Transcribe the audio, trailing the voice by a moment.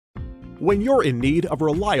When you're in need of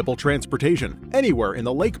reliable transportation anywhere in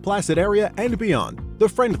the Lake Placid area and beyond, the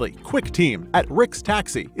friendly, quick team at Rick's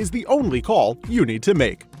Taxi is the only call you need to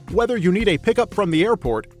make. Whether you need a pickup from the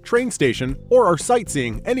airport, train station, or are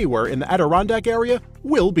sightseeing anywhere in the Adirondack area,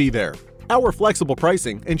 we'll be there. Our flexible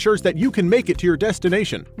pricing ensures that you can make it to your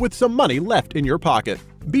destination with some money left in your pocket.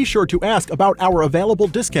 Be sure to ask about our available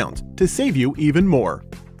discounts to save you even more.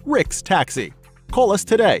 Rick's Taxi. Call us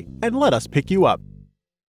today and let us pick you up.